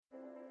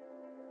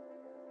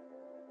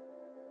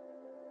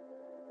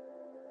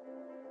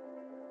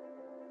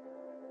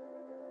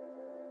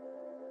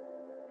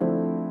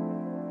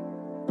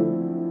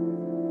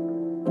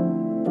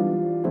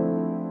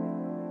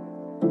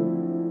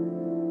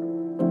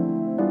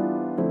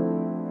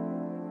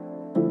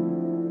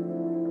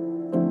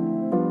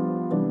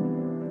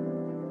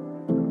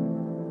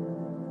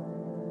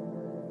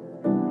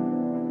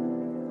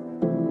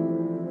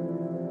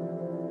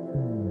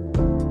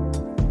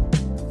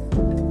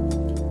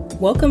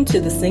Welcome to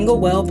the Single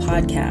Well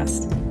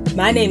podcast.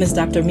 My name is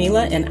Dr.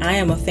 Mila, and I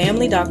am a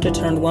family doctor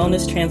turned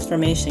wellness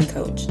transformation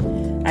coach.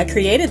 I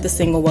created the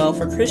Single Well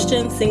for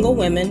Christian single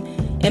women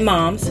and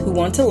moms who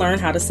want to learn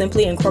how to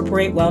simply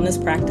incorporate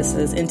wellness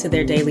practices into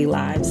their daily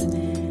lives.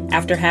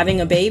 After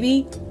having a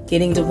baby,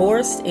 getting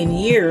divorced,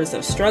 and years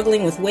of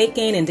struggling with weight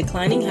gain and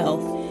declining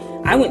health,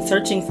 I went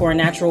searching for a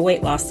natural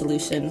weight loss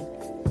solution.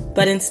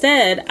 But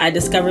instead, I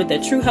discovered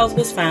that true health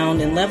was found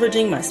in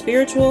leveraging my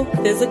spiritual,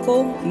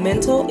 physical,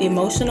 mental,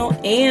 emotional,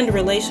 and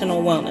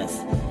relational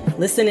wellness.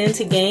 Listen in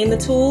to gain the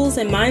tools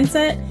and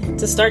mindset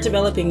to start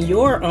developing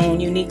your own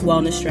unique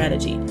wellness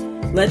strategy.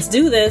 Let's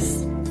do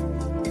this.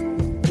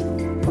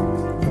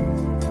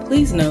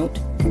 Please note,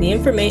 the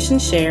information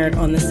shared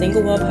on the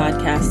Single Well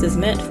podcast is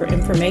meant for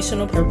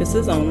informational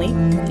purposes only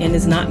and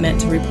is not meant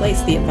to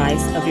replace the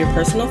advice of your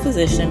personal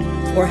physician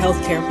or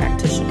healthcare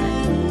practitioner.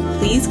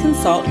 Please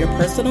consult your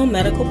personal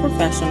medical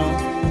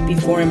professional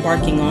before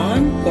embarking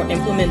on or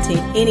implementing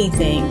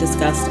anything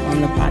discussed on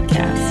the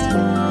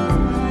podcast.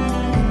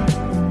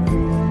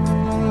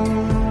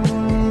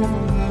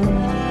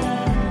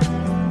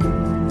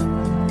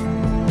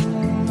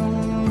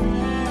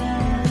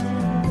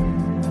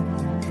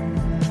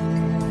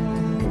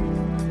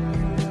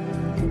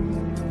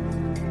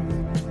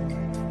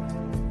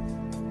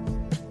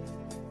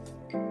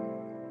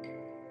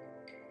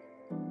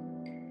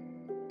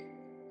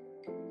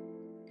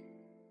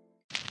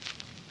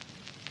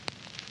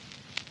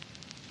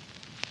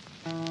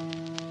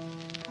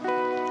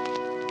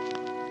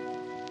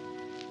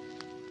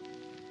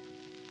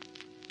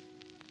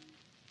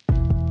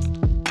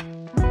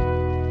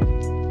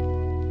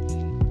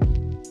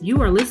 You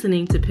are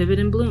listening to Pivot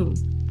and Bloom,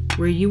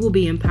 where you will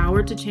be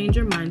empowered to change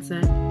your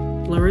mindset,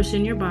 flourish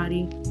in your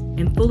body,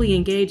 and fully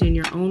engage in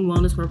your own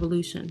wellness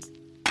revolution.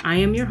 I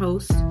am your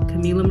host,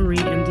 Camila Marie,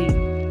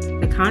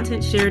 MD. The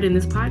content shared in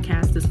this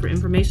podcast is for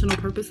informational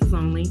purposes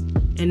only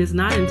and is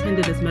not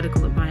intended as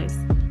medical advice.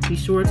 Be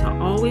sure to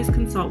always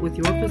consult with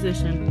your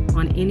physician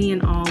on any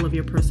and all of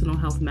your personal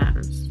health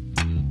matters.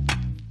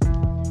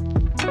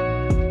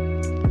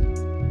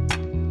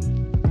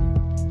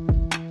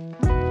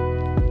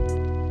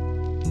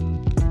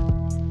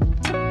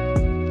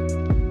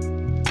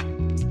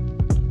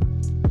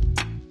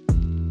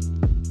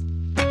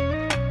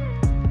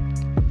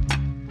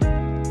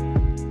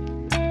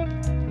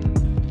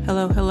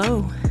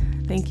 Hello.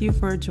 Thank you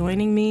for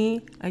joining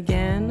me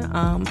again.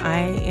 I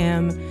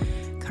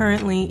am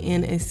currently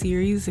in a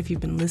series. If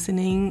you've been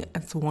listening,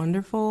 it's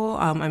wonderful.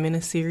 I'm in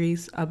a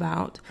series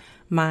about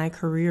my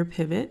career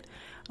pivot.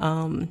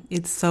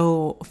 It's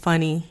so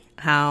funny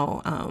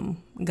how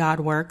God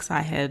works.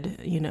 I had,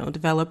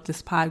 developed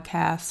this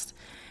podcast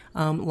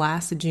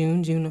last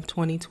June of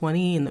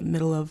 2020 in the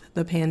middle of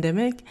the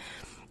pandemic.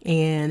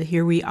 And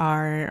here we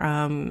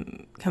are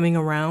coming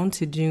around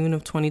to June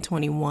of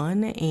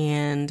 2021,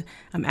 and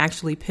I'm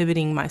actually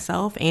pivoting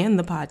myself and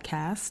the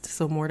podcast,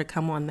 so more to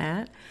come on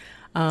that.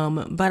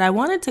 But I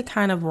wanted to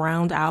kind of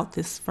round out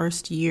this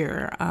first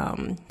year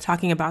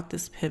talking about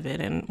this pivot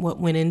and what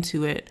went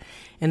into it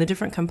and the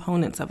different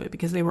components of it,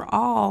 because they were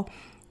all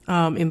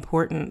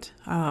important,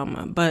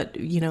 but,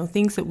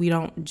 things that we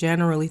don't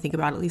generally think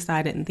about, at least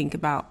I didn't think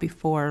about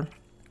before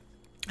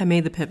I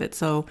made the pivot.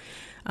 So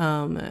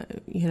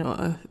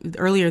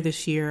earlier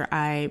this year,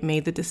 I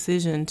made the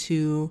decision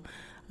to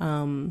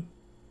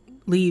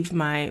leave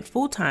my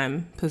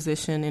full-time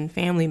position in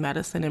family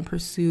medicine and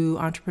pursue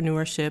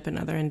entrepreneurship and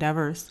other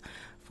endeavors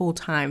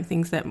full-time,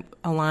 things that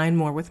align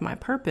more with my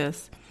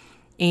purpose.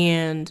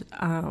 And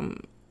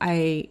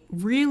I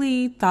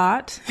really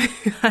thought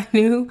I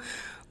knew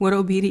what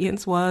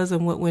obedience was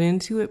and what went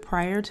into it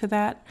prior to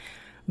that,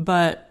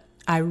 but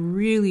I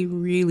really,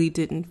 really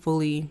didn't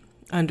fully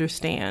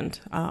understand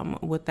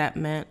what that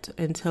meant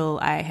until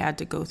I had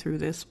to go through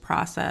this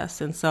process.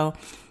 And so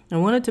I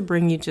wanted to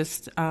bring you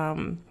just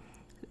some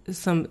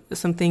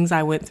things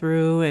I went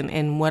through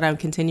and what I'm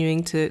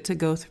continuing to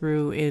go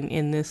through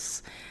in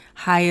this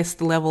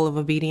highest level of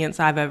obedience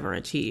I've ever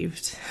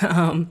achieved.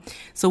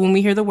 So when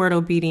we hear the word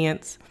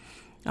obedience,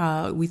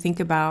 we think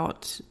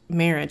about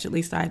marriage, at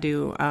least I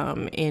do,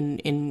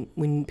 in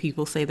when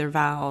people say their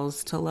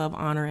vows to love,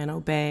 honor, and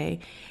obey.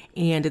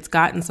 And it's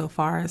gotten so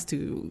far as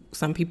to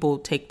some people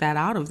take that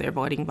out of their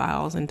wedding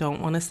vows and don't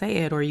want to say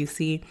it, or you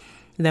see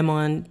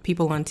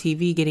people on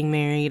TV getting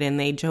married and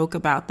they joke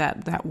about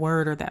that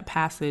word or that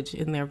passage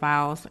in their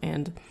vows.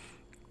 And,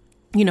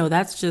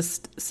 that's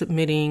just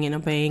submitting and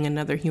obeying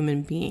another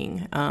human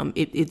being.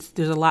 There's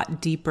a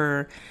lot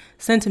deeper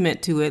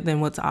sentiment to it than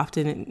what's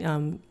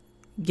often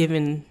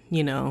given,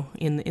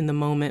 in the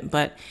moment,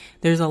 but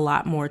there's a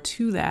lot more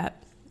to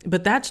that.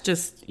 But that's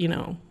just,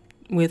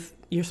 with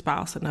your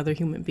spouse, another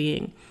human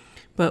being.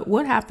 But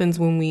what happens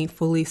when we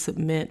fully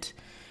submit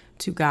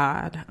to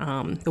God?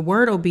 The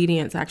word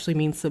obedience actually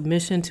means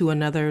submission to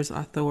another's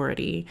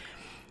authority.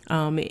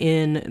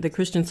 In the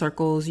Christian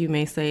circles, you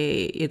may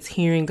say it's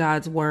hearing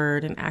God's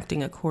word and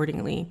acting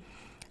accordingly.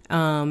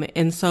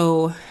 And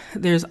so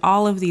there's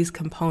all of these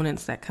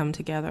components that come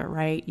together,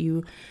 right?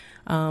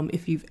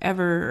 If you've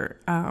ever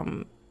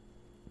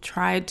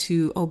tried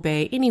to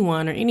obey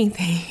anyone or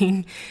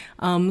anything.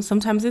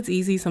 Sometimes it's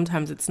easy,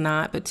 sometimes it's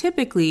not, but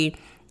typically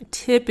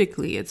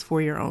it's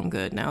for your own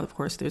good. Now, of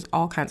course, there's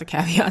all kinds of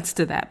caveats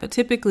to that, but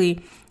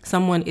typically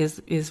someone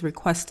is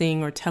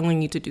requesting or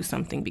telling you to do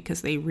something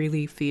because they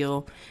really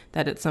feel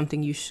that it's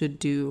something you should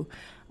do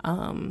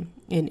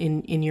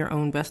in your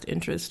own best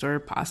interest, or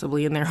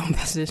possibly in their own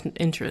best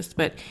interest.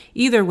 But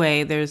either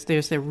way,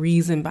 there's a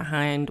reason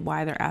behind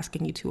why they're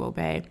asking you to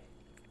obey.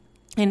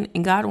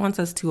 And God wants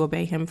us to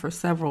obey him for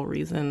several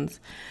reasons.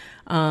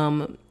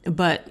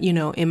 But,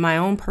 in my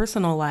own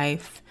personal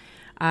life,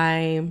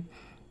 I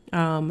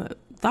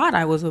thought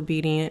I was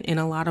obedient in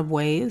a lot of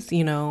ways.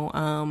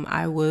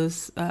 I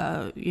was,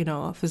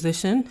 a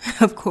physician,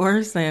 of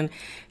course, and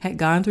had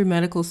gone through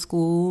medical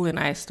school, and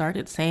I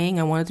started saying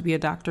I wanted to be a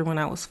doctor when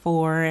I was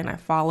 4, and I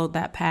followed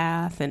that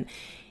path. And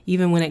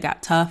even when it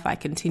got tough, I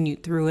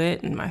continued through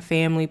it, and my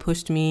family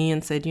pushed me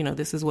and said,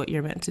 this is what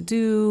you're meant to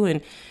do.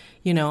 And,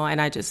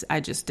 and I just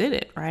did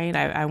it, right?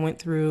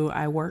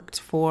 I worked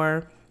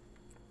for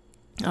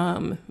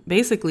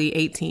basically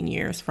 18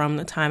 years from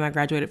the time I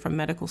graduated from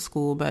medical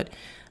school. But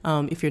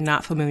if you're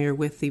not familiar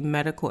with the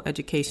medical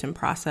education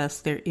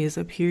process, there is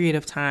a period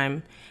of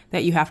time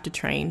that you have to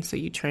train. So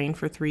you train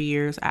for 3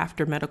 years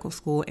after medical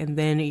school, and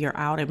then you're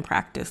out in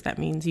practice. That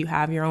means you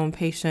have your own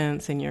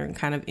patients and you're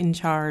kind of in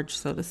charge,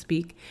 so to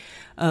speak,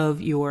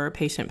 of your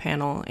patient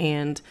panel.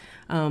 And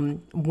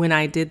when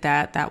I did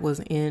that, that was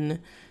in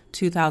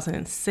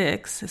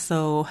 2006.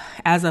 So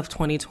as of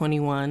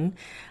 2021,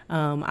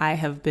 I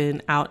have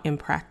been out in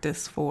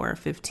practice for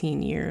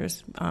 15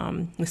 years.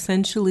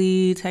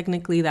 Essentially,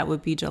 technically, that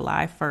would be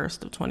July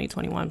 1st of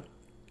 2021.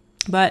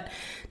 But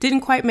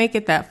didn't quite make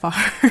it that far.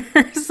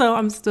 So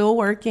I'm still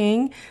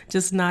working,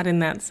 just not in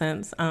that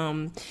sense.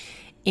 I'm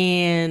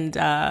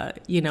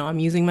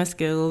using my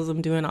skills,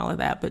 I'm doing all of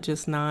that, but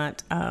just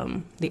not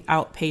the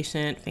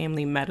outpatient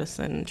family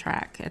medicine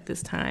track at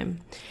this time.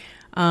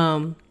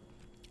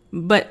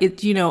 But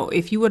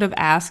if you would have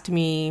asked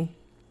me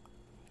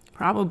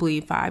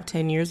probably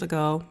 5-10 years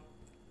ago,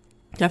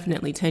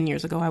 definitely 10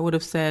 years ago, I would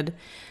have said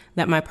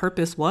that my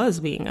purpose was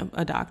being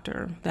a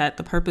doctor, that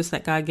the purpose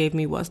that God gave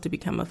me was to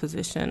become a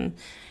physician,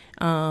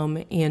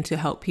 and to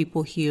help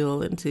people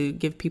heal and to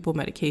give people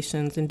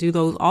medications and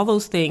do all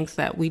those things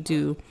that we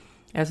do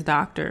as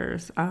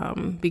doctors,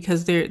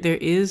 because there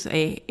is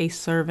a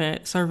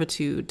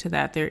servitude to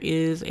that. There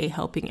is a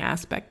helping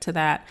aspect to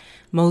that.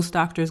 Most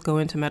doctors go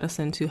into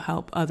medicine to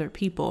help other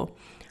people.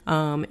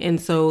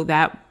 And so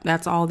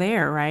that's all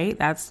there, right?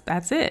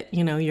 That's it.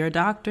 You're a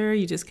doctor,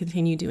 you just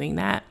continue doing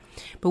that.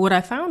 But what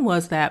I found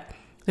was that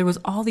there was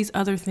all these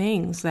other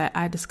things that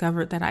I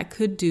discovered that I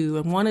could do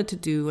and wanted to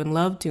do and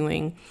loved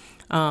doing,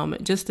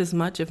 just as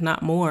much, if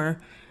not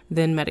more,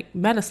 than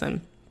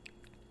medicine.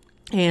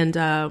 And,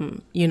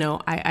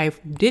 I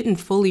didn't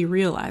fully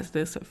realize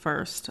this at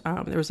first.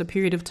 There was a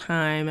period of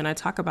time, and I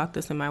talk about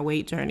this in my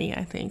weight journey,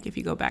 I think, if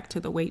you go back to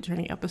the weight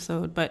journey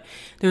episode. But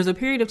there was a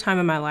period of time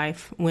in my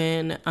life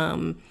when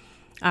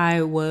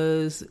I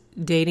was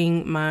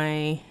dating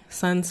my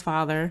son's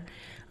father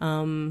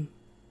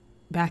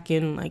back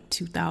in like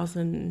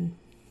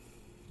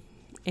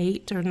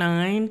 2008 or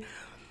 9.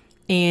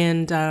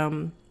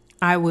 And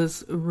I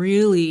was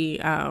really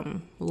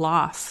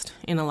lost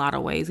in a lot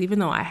of ways, even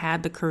though I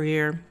had the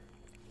career,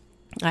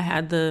 I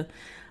had the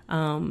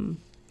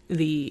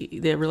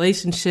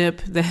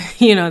relationship that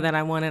that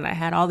I wanted. I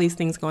had all these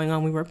things going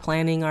on. We were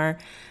planning our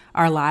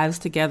lives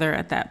together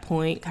at that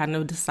point, kind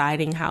of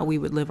deciding how we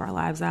would live our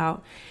lives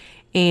out.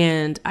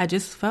 And I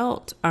just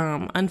felt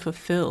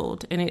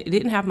unfulfilled, and it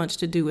didn't have much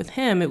to do with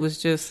him. It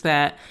was just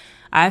that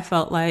I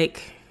felt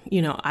like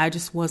I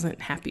just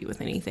wasn't happy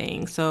with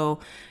anything. So,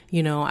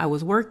 I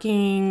was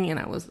working and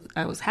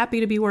I was happy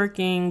to be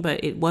working,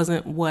 but it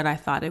wasn't what I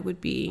thought it would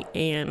be.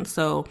 And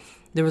so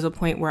there was a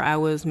point where I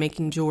was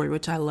making jewelry,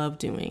 which I love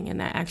doing,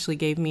 and that actually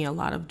gave me a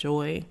lot of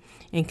joy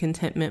and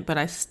contentment, but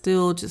I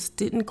still just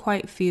didn't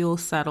quite feel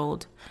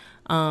settled.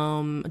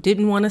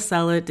 Didn't want to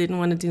sell it, didn't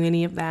want to do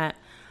any of that.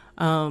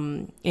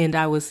 And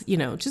I was,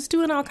 just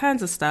doing all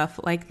kinds of stuff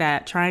like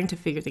that, trying to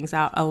figure things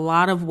out. A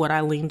lot of what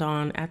I leaned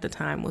on at the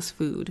time was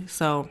food.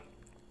 So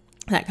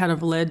that kind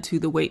of led to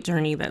the weight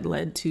journey that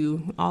led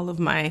to all of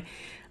my,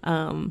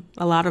 a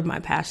lot of my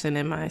passion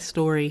and my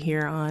story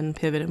here on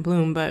Pivot and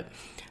Bloom. But,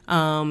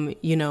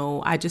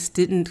 I just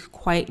didn't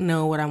quite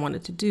know what I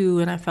wanted to do,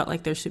 and I felt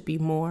like there should be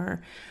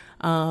more.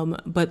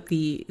 But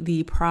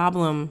the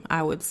problem,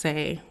 I would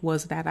say,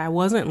 was that I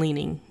wasn't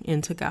leaning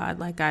into God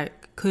like I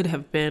could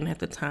have been at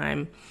the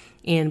time.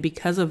 And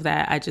because of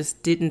that, I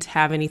just didn't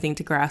have anything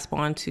to grasp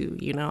onto.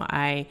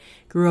 I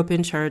grew up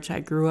in church.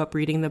 I grew up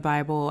reading the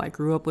Bible. I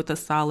grew up with a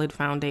solid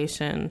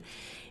foundation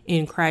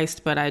in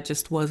Christ, but I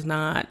just was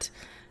not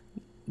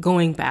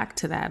going back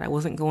to that. I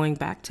wasn't going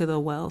back to the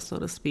well, so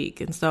to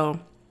speak. And so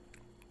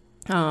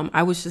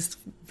I was just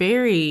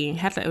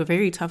had a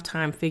very tough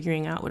time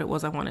figuring out what it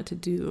was I wanted to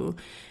do,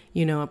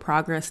 a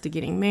progress to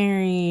getting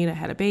married. I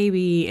had a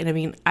baby.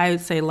 And I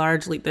would say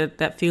largely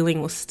that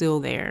feeling was still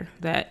there,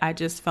 that I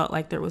just felt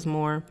like there was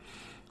more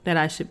that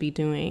I should be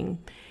doing.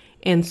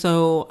 And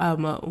so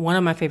one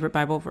of my favorite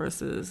Bible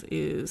verses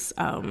is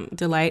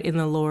delight in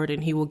the Lord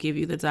and he will give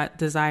you the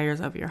desires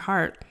of your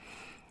heart.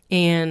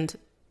 And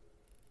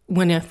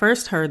when I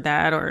first heard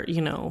that, or,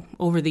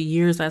 over the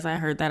years as I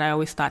heard that, I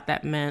always thought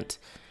that meant,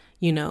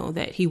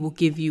 that he will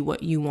give you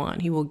what you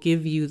want. He will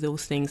give you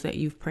those things that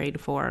you've prayed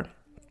for.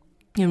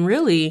 And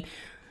really,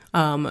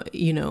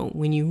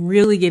 when you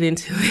really get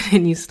into it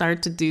and you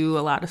start to do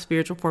a lot of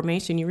spiritual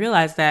formation, you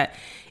realize that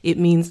it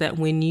means that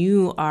when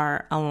you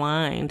are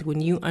aligned,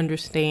 when you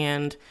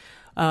understand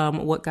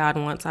what God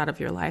wants out of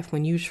your life,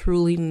 when you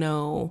truly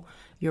know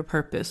your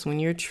purpose, when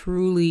you're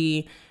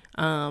truly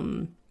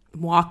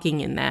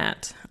walking in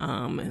that,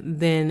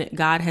 then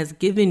God has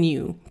given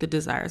you the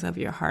desires of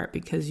your heart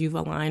because you've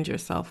aligned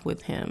yourself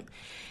with him.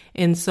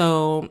 And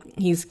so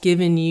he's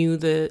given you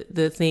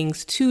the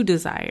things to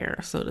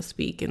desire, so to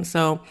speak. And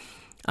so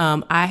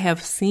I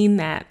have seen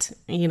that,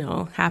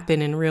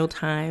 happen in real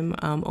time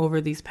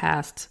over these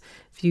past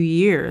few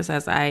years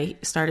as I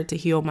started to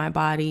heal my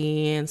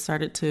body and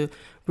started to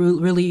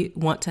really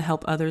want to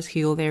help others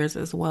heal theirs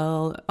as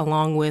well,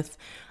 along with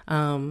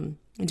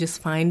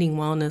just finding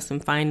wellness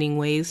and finding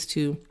ways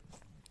to,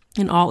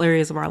 in all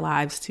areas of our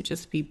lives, to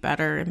just be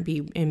better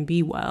and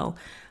be well.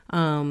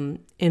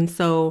 And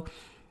so,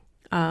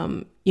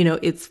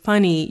 it's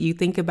funny, you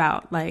think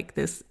about like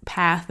this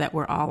path that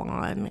we're all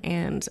on.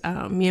 And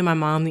me and my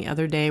mom the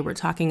other day were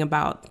talking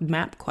about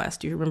MapQuest.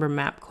 Do you remember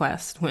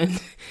MapQuest when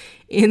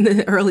in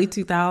the early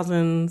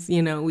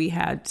 2000s, we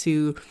had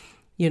to,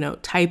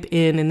 type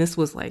in, and this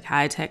was like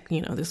high tech,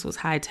 this was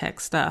high tech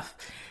stuff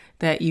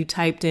that you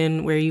typed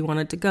in where you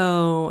wanted to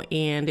go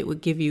and it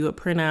would give you a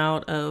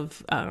printout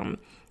of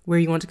where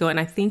you want to go. And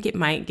I think it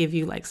might give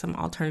you like some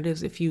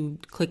alternatives if you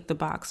click the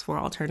box for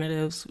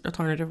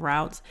alternative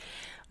routes.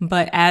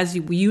 But as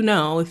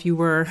if you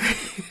were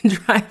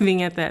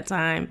driving at that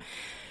time,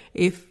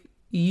 if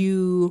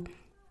you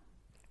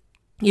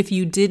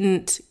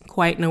didn't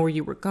quite know where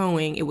you were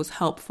going, it was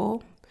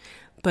helpful.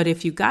 But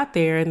if you got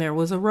there and there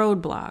was a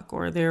roadblock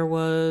or there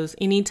was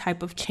any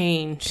type of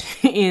change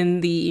in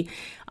the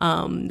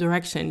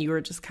direction, you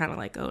were just kind of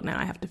like, oh, now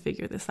I have to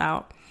figure this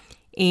out.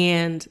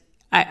 And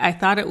I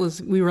thought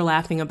we were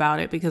laughing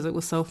about it because it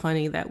was so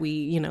funny that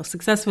we,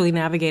 successfully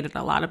navigated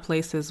a lot of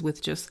places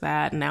with just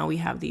that. Now we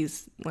have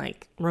these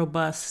like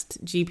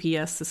robust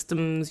GPS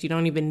systems. You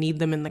don't even need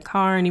them in the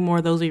car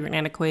anymore. Those are even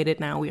antiquated.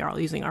 Now we are all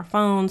using our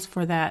phones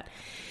for that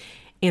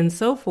and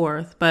so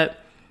forth. But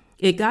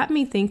it got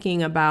me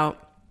thinking about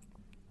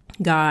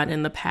God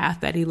and the path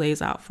that he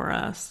lays out for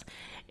us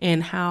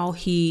and how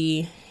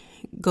he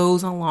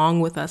goes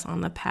along with us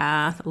on the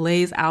path,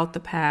 lays out the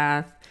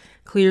path,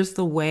 clears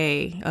the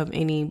way of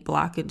any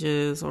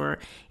blockages or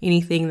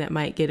anything that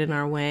might get in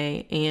our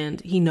way. And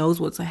he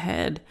knows what's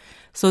ahead.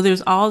 So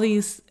there's all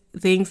these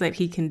things that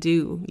he can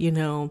do,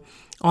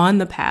 on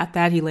the path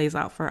that he lays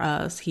out for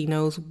us. He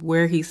knows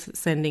where he's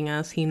sending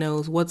us. He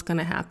knows what's going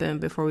to happen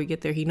before we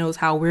get there. He knows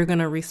how we're going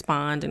to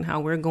respond and how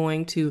we're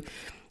going to,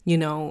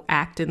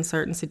 act in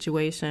certain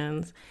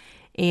situations.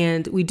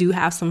 And we do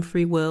have some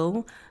free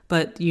will,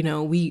 but,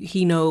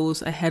 he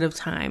knows ahead of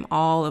time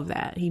all of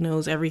that. He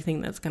knows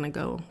everything that's going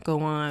to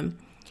go on.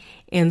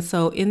 And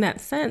so in that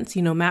sense,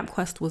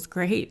 MapQuest was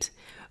great,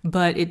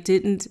 but it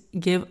didn't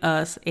give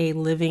us a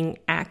living,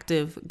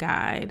 active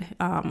guide,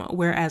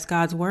 whereas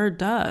God's word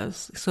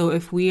does. So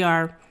if we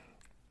are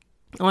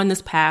on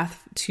this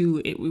path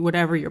to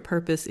whatever your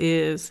purpose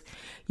is,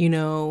 you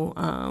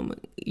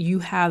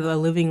have a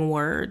living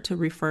word to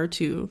refer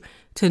to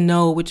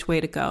know which way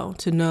to go,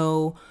 to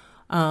know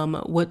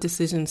what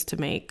decisions to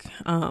make,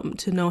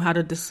 to know how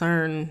to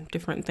discern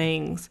different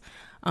things.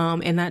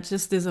 And that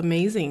just is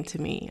amazing to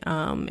me.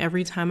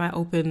 Every time I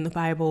open the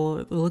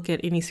Bible, look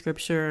at any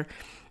scripture,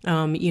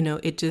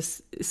 it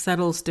just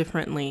settles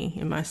differently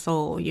in my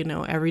soul.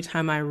 Every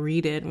time I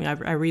read it,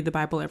 I read the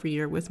Bible every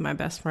year with my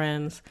best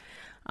friends.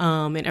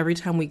 And every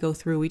time we go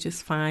through, we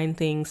just find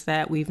things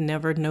that we've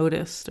never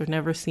noticed or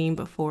never seen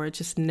before. It's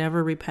just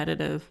never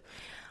repetitive.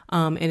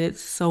 And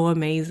it's so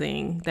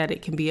amazing that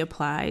it can be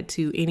applied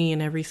to any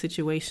and every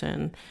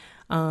situation.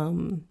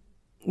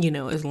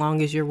 As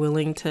long as you're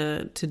willing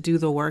to do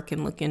the work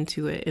and look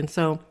into it. And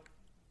so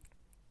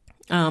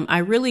I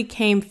really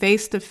came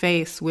face to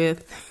face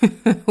with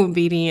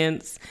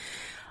obedience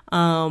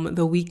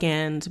the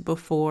weekend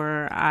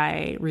before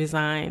I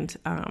resigned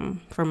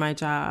from my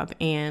job.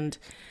 And,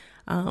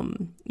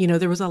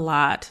 there was a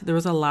lot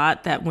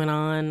that went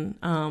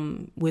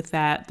on with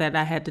that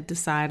I had to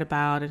decide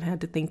about and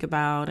had to think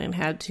about and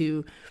had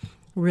to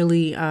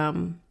really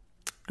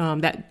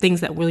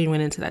things that really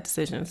went into that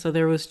decision. So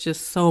there was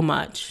just so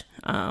much.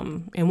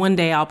 And one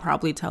day I'll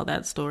probably tell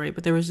that story,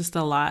 but there was just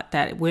a lot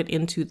that went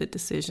into the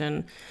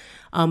decision.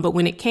 But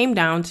when it came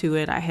down to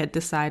it, I had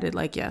decided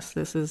yes,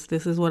 this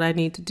is what I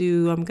need to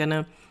do. I'm going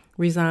to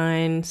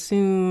resign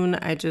soon.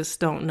 I just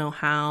don't know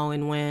how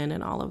and when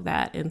and all of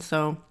that. And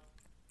so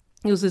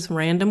it was this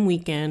random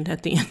weekend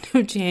at the end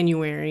of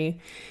January.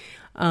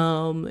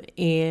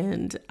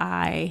 And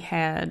I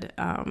had,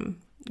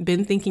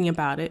 been thinking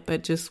about it,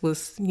 but just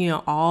was,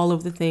 all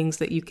of the things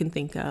that you can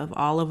think of,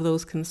 all of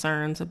those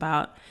concerns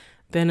about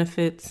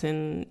benefits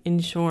and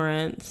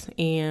insurance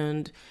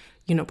and,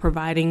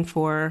 providing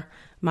for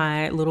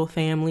my little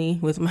family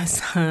with my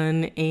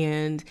son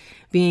and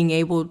being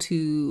able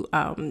to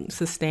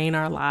sustain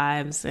our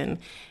lives and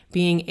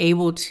being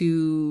able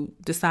to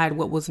decide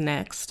what was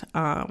next.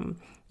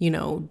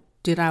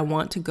 Did I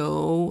want to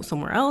go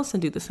somewhere else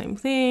and do the same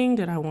thing?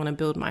 Did I want to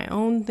build my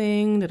own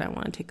thing? Did I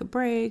want to take a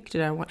break?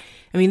 There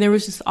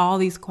was just all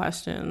these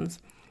questions.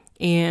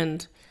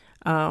 And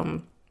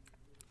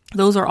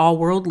those are all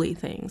worldly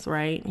things,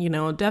 right?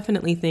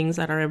 Definitely things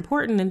that are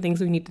important and things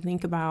we need to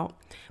think about,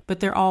 but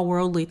they're all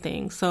worldly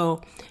things.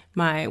 So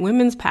my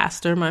women's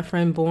pastor, my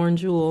friend Born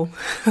Jewel,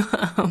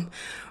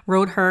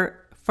 wrote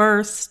her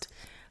first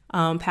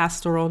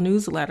pastoral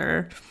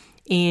newsletter,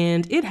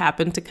 and it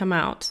happened to come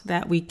out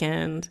that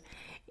weekend.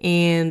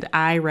 And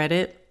I read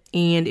it,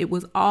 and it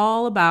was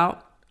all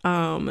about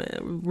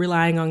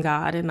relying on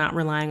God and not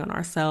relying on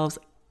ourselves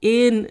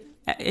in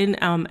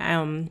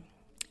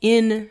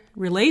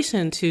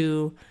relation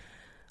to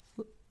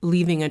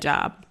leaving a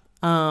job.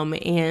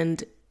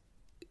 And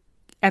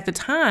at the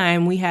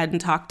time, we hadn't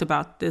talked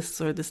about this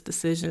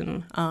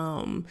decision,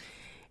 and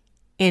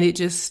it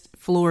just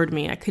floored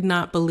me. I could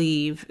not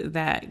believe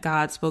that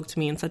God spoke to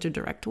me in such a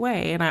direct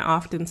way. And I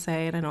often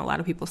say, and I know a lot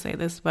of people say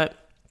this, but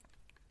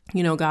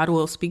God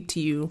will speak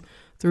to you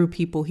through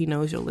people he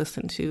knows you'll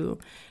listen to.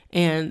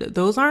 And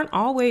those aren't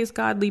always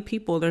godly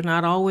people. They're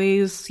not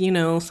always,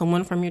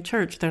 someone from your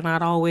church. They're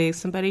not always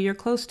somebody you're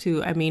close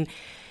to. I mean,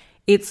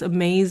 it's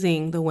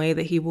amazing the way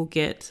that he will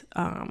get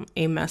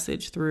a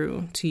message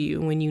through to you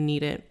when you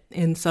need it.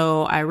 And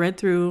so I read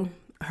through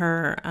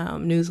her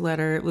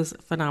newsletter. It was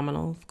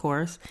phenomenal, of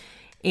course.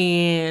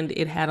 And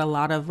it had a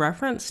lot of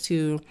reference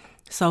to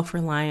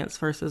self-reliance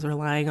versus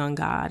relying on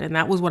God. And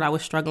that was what I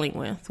was struggling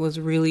with, was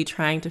really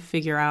trying to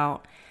figure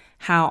out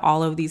how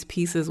all of these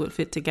pieces would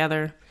fit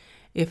together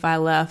if I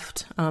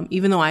left,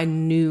 even though I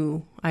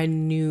knew I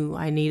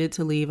needed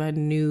to leave. I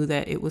knew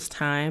that it was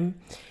time.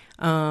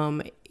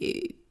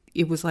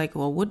 It was like,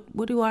 well,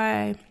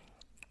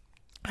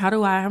 how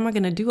am I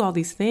going to do all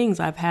these things?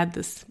 I've had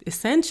this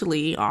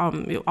essentially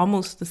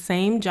almost the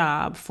same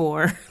job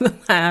for the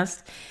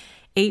last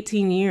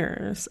 18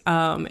 years.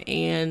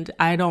 And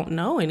I don't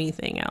know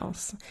anything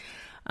else.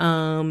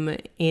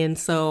 And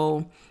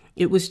so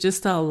it was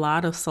just a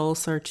lot of soul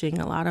searching,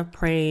 a lot of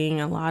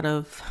praying, a lot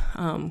of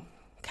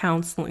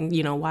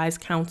counseling, wise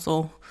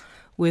counsel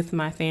with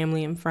my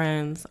family and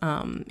friends.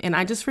 And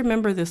I just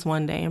remember this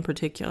one day in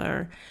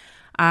particular.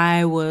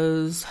 I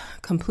was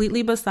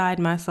completely beside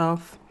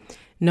myself,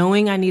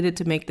 knowing I needed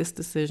to make this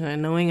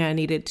decision, knowing I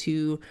needed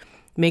to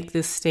make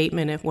this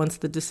statement once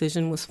the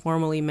decision was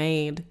formally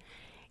made.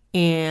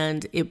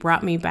 And it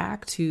brought me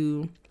back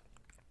to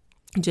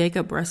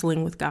Jacob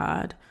wrestling with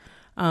God,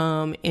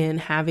 and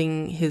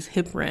having his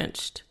hip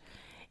wrenched,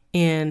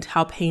 and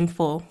how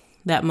painful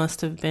that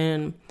must have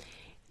been.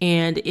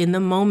 And in the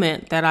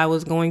moment that I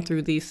was going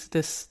through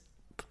this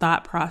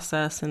thought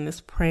process and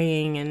this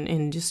praying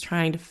and just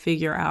trying to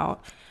figure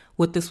out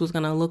what this was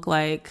going to look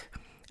like,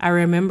 I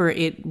remember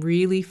it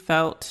really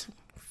felt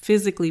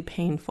physically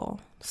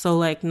painful. So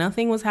like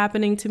nothing was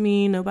happening to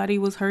me. Nobody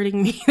was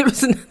hurting me. There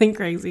was nothing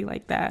crazy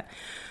like that.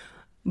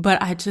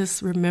 But I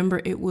just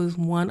remember it was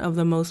one of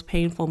the most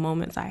painful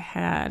moments I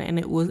had. And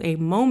it was a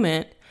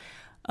moment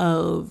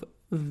of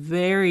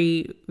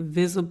very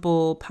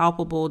visible,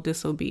 palpable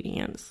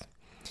disobedience.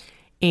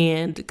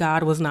 And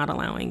God was not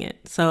allowing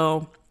it.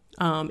 So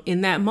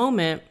in that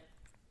moment,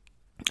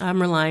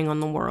 I'm relying on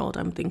the world.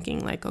 I'm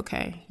thinking like,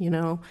 okay,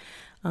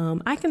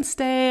 I can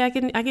stay. I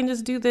can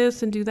just do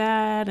this and do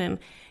that. And,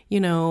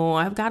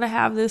 I've got to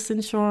have this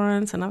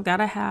insurance and I've got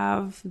to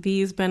have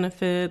these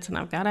benefits and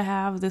I've got to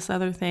have this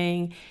other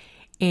thing.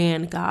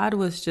 And God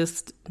was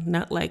just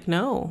not like,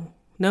 no,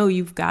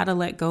 you've got to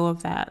let go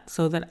of that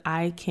so that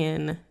I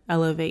can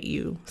elevate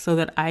you, so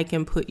that I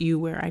can put you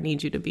where I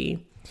need you to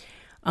be.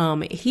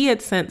 He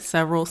had sent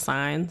several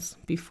signs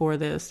before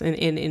this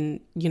and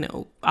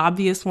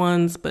obvious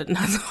ones, but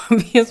not so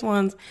obvious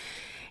ones.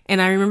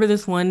 And I remember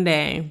this one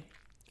day,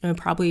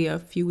 probably a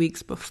few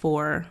weeks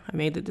before I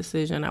made the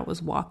decision, I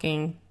was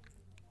walking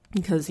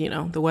because,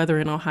 the weather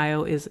in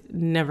Ohio is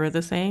never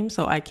the same.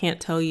 So I can't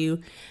tell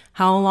you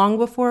how long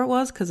before it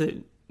was because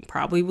it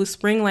probably was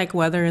spring-like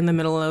weather in the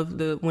middle of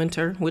the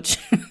winter, which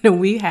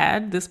we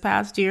had this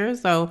past year.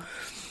 So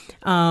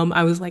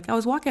I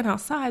was walking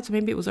outside, so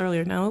maybe it was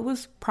earlier. No, it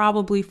was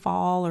probably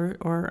fall or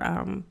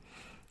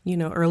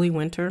early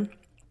winter.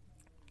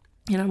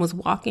 And I was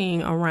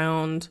walking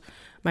around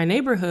my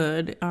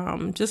neighborhood,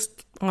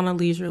 just on a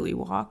leisurely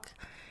walk.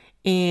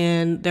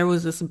 And there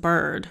was this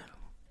bird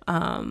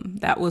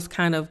that was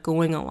kind of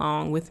going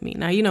along with me.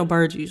 Now,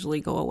 birds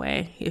usually go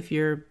away. If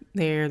you're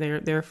there,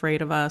 they're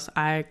afraid of us.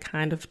 I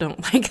kind of don't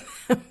like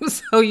them.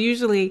 So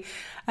usually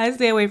I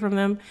stay away from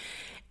them.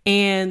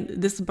 And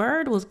this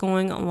bird was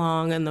going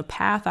along in the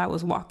path I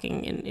was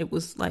walking, and it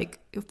was like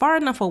far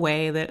enough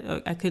away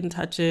that I couldn't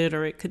touch it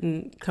or it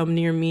couldn't come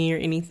near me or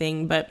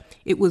anything, but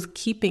it was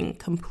keeping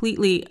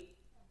completely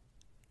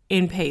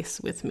in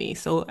pace with me.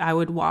 So I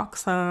would walk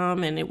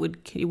some and it would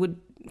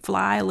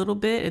fly a little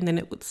bit and then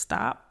it would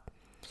stop.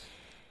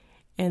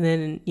 And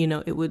then,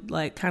 it would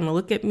like kind of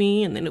look at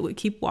me and then it would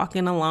keep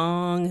walking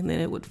along and then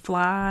it would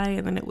fly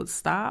and then it would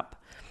stop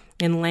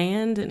and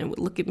land and it would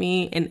look at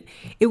me. And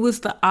it was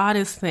the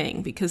oddest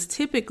thing because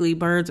typically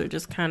birds are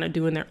just kind of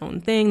doing their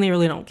own thing. They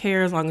really don't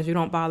care as long as you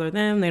don't bother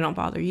them. They don't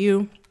bother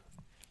you.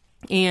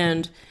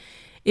 And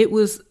it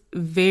was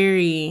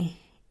very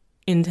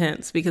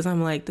intense because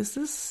I'm like,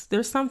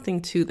 there's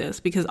something to this,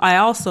 because I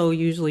also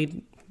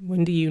usually,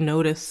 when do you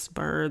notice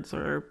birds?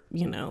 Or,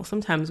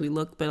 sometimes we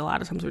look, but a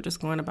lot of times we're just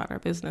going about our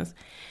business.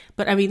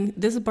 But I mean,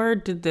 this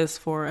bird did this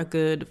for a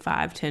good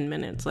 5-10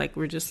 minutes. Like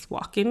we're just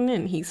walking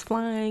and he's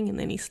flying and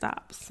then he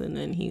stops and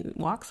then he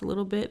walks a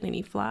little bit and then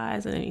he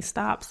flies and then he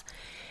stops.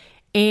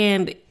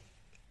 And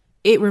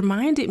it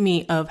reminded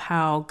me of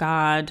how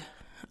God,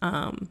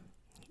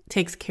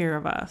 takes care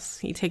of us.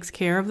 He takes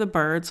care of the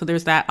birds. So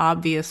there's that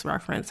obvious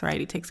reference, right?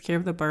 He takes care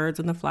of the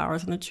birds and the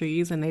flowers and the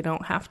trees, and they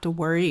don't have to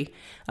worry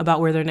about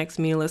where their next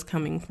meal is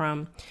coming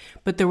from.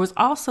 But there was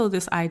also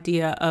this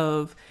idea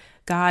of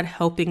God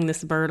helping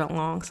this bird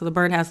along. So the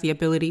bird has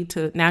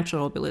the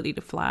natural ability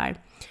to fly.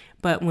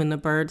 But when the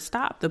bird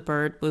stopped, the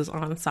bird was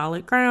on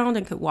solid ground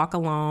and could walk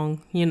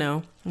along,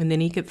 and then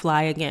he could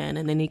fly again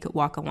and then he could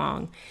walk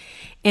along.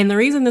 And the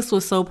reason this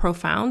was so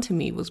profound to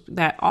me was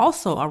that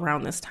also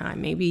around this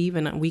time, maybe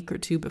even a week or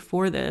two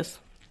before this,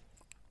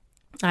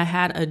 I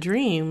had a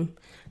dream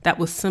that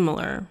was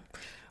similar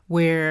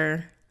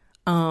where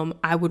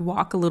I would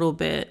walk a little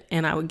bit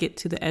and I would get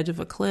to the edge of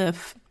a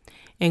cliff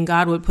and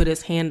God would put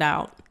his hand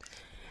out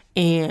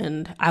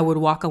and I would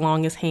walk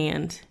along his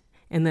hand.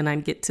 And then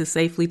I'd get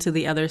safely to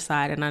the other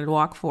side and I'd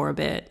walk for a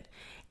bit.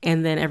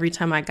 And then every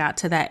time I got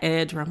to that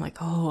edge where I'm like,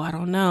 oh, I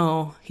don't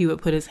know, he would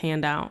put his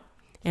hand out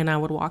and I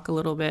would walk a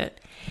little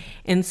bit.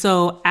 And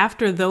so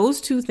after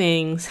those two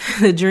things,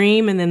 the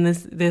dream and then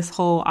this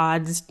whole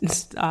odd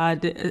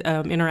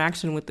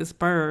interaction with this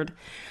bird,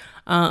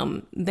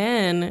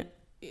 then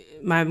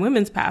my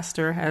women's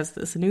pastor has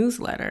this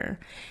newsletter.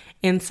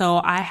 And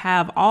so I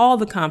have all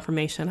the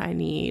confirmation I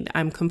need.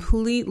 I'm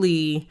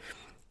completely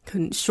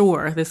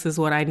sure this is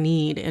what I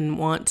need and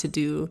want to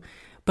do,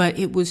 but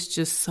it was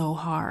just so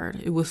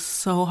hard. It was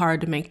so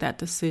hard to make that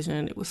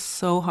decision. It was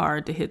so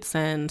hard to hit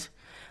send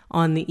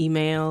on the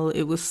email.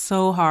 It was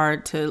so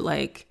hard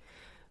to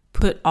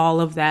put all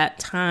of that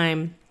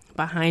time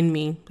behind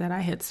me that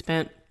I had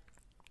spent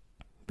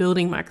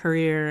building my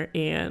career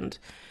and,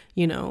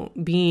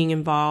 being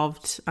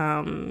involved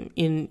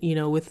in,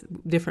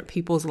 with different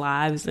people's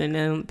lives and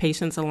then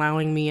patients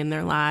allowing me in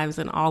their lives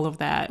and all of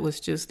that. It was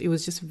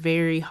just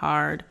very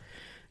hard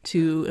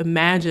to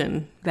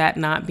imagine that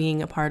not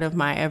being a part of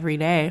my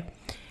everyday.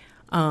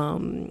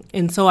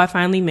 And so I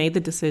finally made the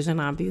decision,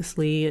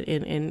 obviously,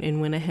 and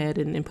went ahead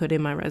and put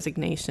in my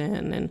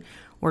resignation and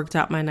worked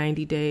out my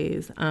 90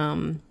 days.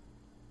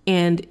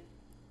 And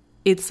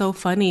it's so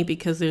funny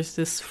because there's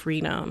this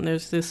freedom,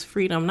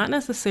 not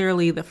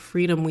necessarily the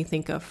freedom we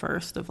think of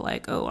first of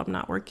like, oh, I'm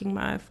not working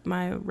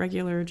my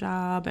regular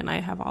job and I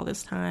have all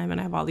this time and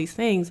I have all these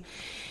things.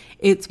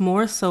 It's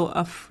more so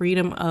a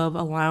freedom of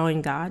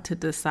allowing God to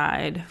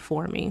decide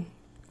for me,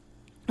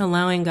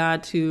 allowing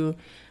God to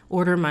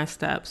order my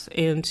steps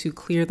and to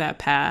clear that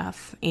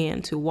path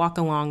and to walk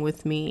along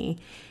with me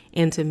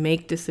and to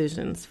make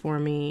decisions for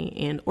me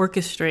and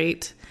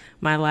orchestrate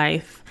my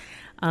life.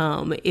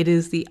 It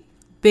is the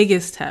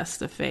biggest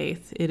test of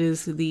faith. It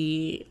is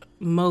the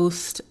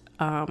most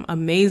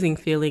amazing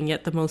feeling,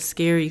 yet the most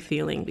scary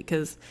feeling,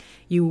 because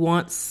you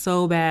want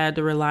so bad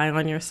to rely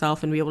on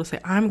yourself and be able to say,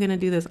 I'm going to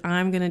do this,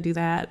 I'm going to do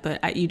that,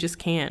 but you just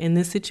can't. In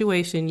this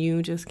situation,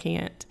 you just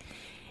can't.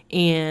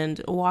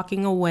 And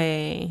walking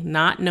away,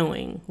 not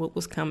knowing what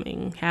was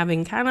coming,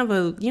 having kind of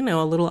a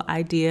little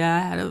idea, I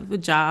had a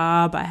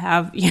job, I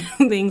have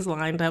things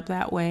lined up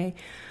that way,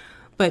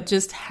 but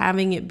just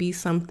having it be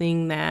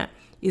something that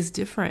is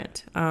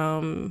different,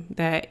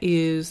 that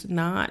is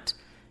not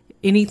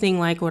anything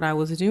like what I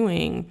was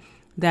doing,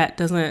 that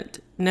doesn't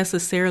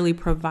necessarily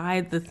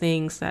provide the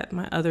things that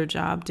my other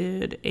job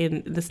did.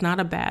 And that's not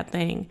a bad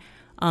thing,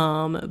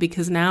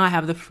 because now I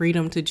have the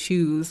freedom to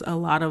choose a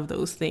lot of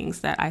those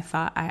things that I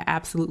thought I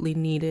absolutely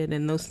needed,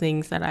 and those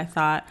things that I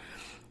thought,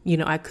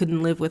 I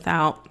couldn't live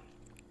without.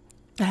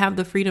 I have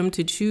the freedom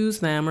to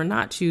choose them or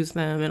not choose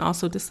them, and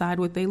also decide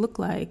what they look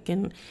like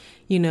and,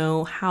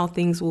 how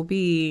things will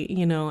be,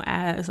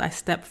 as I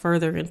step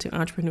further into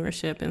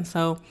entrepreneurship. And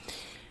so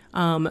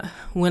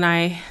when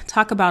I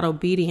talk about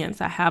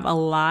obedience, I have a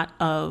lot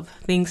of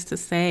things to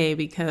say,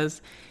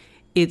 because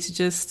it's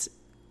just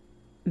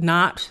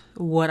not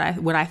what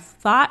I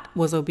thought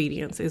was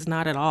obedience is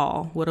not at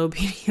all what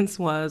obedience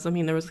was. I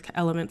mean, there was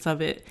elements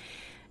of it,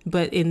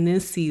 but in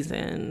this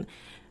season,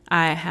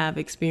 I have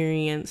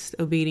experienced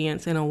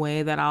obedience in a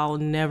way that I'll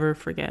never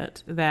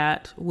forget,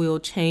 that will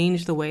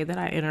change the way that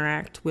I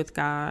interact with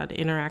God,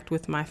 interact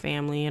with my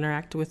family,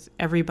 interact with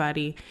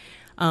everybody,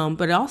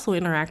 but also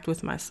interact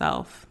with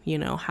myself,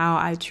 how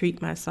I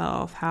treat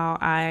myself, how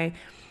I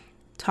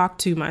talk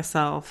to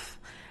myself,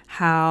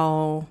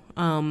 how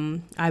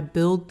I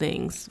build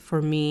things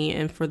for me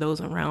and for those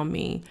around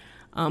me.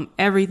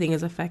 Everything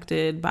is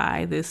affected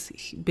by this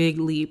big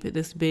leap,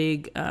 this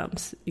big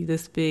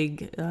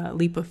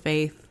leap of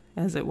faith,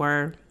 as it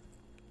were.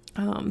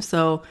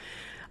 So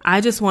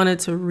I just wanted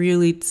to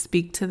really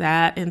speak to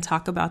that and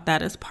talk about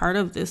that as part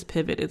of this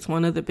pivot. It's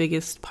one of the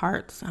biggest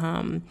parts.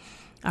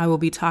 I will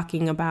be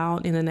talking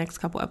about in the next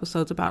couple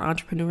episodes about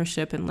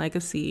entrepreneurship and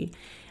legacy,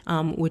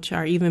 which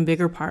are even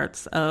bigger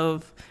parts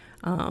of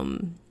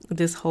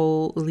this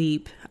whole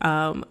leap.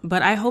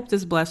 But I hope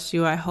this blessed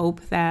you. I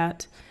hope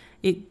that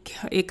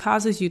it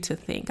causes you to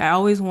think. I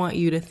always want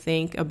you to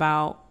think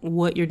about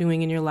what you're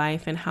doing in your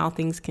life and how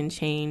things can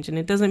change. And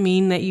it doesn't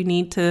mean that you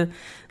need to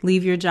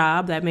leave your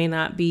job. That may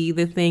not be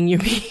the thing you're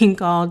being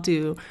called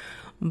to.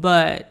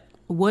 But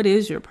what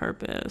is your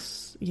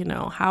purpose?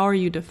 How are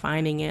you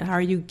defining it? How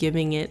are you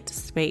giving it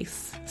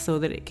space so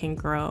that it can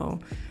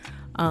grow?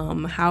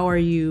 How are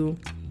you,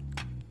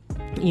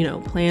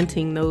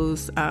 planting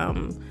those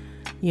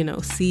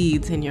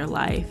seeds in your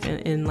life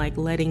and like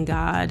letting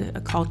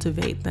God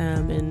cultivate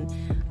them and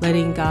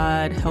letting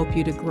God help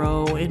you to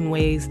grow in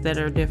ways that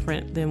are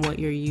different than what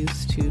you're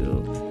used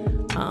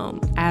to.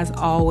 As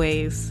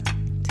always,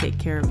 take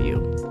care of you.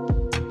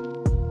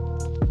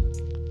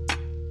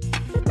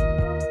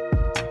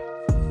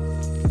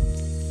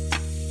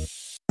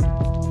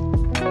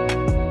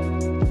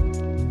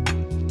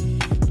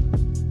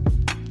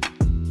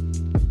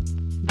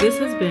 This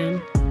has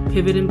been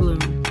Pivot and Bloom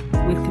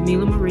with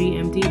Camila Marie,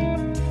 MD.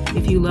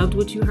 If you loved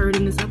what you heard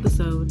in this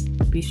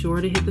episode, be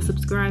sure to hit the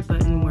subscribe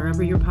button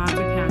wherever your pods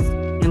are cast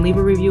and leave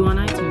a review on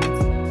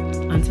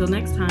iTunes. Until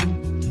next time.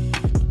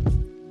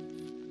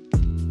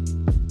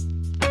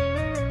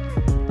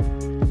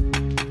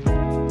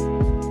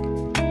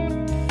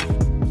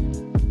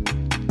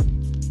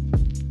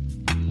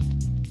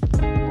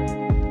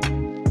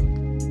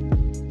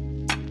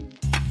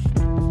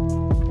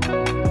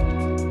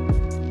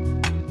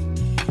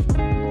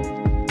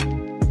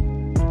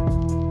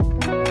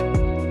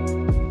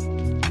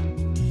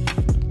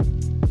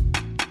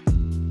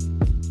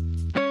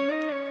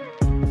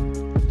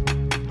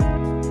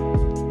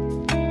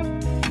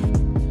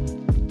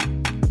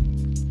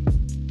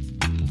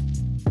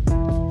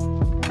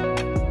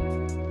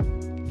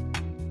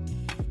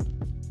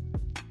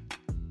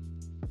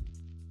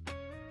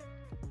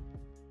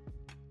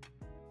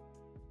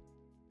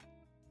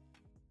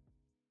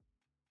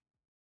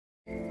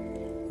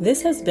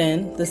 This has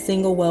been the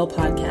Single Well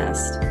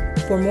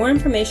Podcast. For more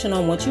information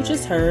on what you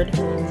just heard,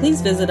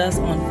 please visit us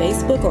on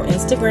Facebook or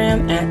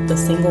Instagram at The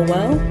Single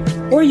Well,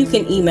 or you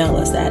can email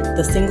us at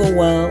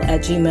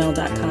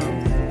thesinglewell@gmail.com.